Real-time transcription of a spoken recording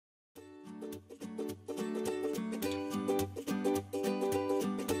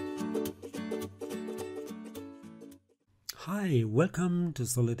Hi, welcome to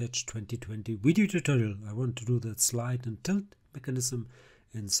SolidEdge 2020 video tutorial. I want to do that slide and tilt mechanism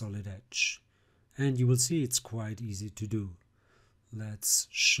in SolidEdge. And you will see it's quite easy to do. Let's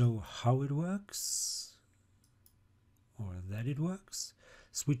show how it works, or that it works.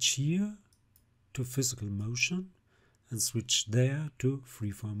 Switch here to physical motion and switch there to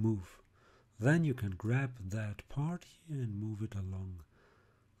freeform move. Then you can grab that part here and move it along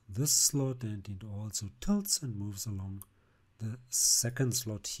this slot, and it also tilts and moves along the second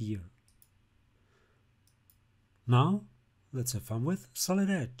slot here. Now let's have fun with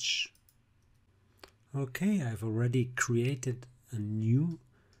SolidEdge. Okay, I've already created a new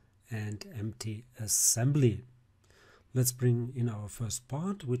and empty assembly. Let's bring in our first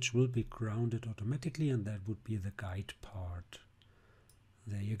part, which will be grounded automatically, and that would be the guide part.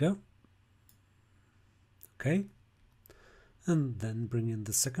 There you go. Okay, and then bring in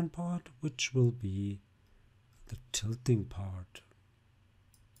the second part, which will be the tilting part.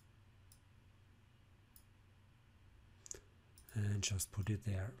 And just put it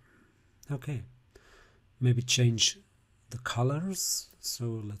there. Okay, maybe change the colors.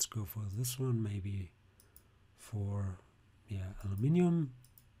 So let's go for this one, maybe for aluminium,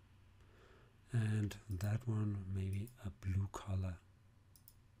 and that one maybe a blue color,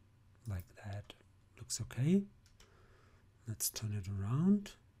 like that. Looks okay. Let's turn it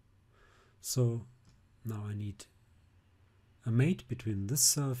around. So now I need a mate between this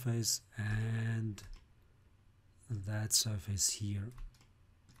surface and that surface here.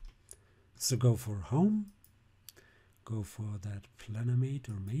 So go for home, go for that planar mate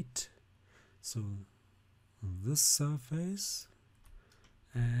or mate. So this surface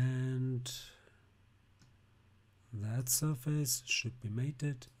and that surface should be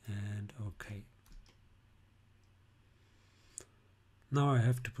mated, and okay. Now I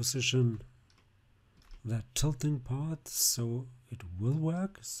have to position that tilting part so it will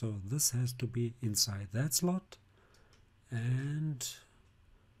work. So this has to be inside that slot, and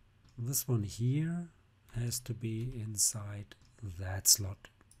this one here has to be inside that slot.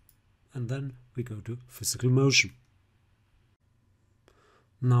 And then we go to physical motion.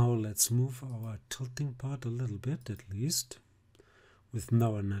 Now let's move our tilting part a little bit, at least, with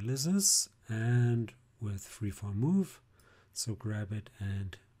no analysis and with freeform move. So grab it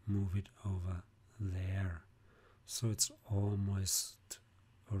and move it over there. So it's almost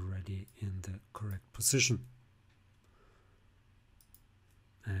already in the correct position.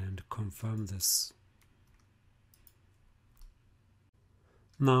 And confirm this.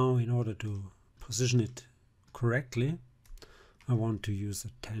 Now, in order to position it correctly, I want to use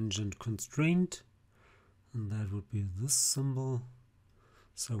a tangent constraint, and that would be this symbol.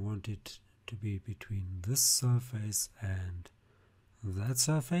 So I want it to be between this surface and that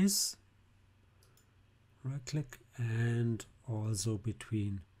surface. Right click, and also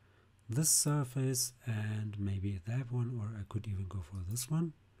between this surface and maybe that one, or I could even go for this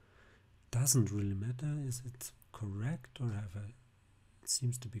one. Doesn't really matter. Is it correct, or it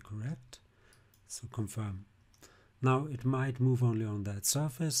seems to be correct. So confirm. Now it might move only on that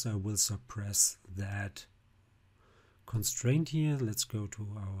surface, so I will suppress that constraint here. Let's go to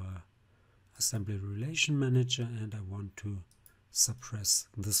our assembly relation manager, and I want to suppress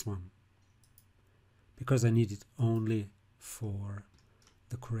this one because I need it only for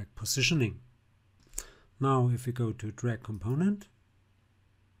the correct positioning. Now if we go to drag component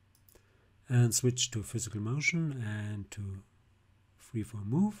and switch to physical motion and to freeform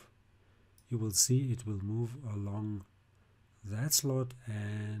move, you will see it will move along that slot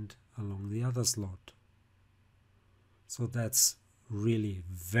and along the other slot. So that's really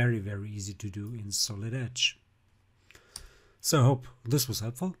very, very easy to do in SolidEdge. So I hope this was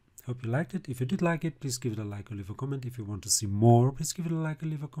helpful. Hope you liked it. If you did like it, please give it a like or leave a comment. If you want to see more, please give it a like or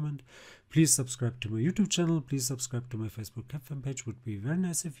leave a comment. Please subscribe to my YouTube channel. Please subscribe to my Facebook fan page. Would be very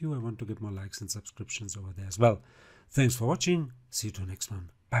nice of you. I want to get more likes and subscriptions over there as well. Thanks for watching. See you to the next one.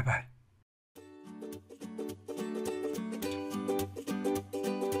 Bye bye.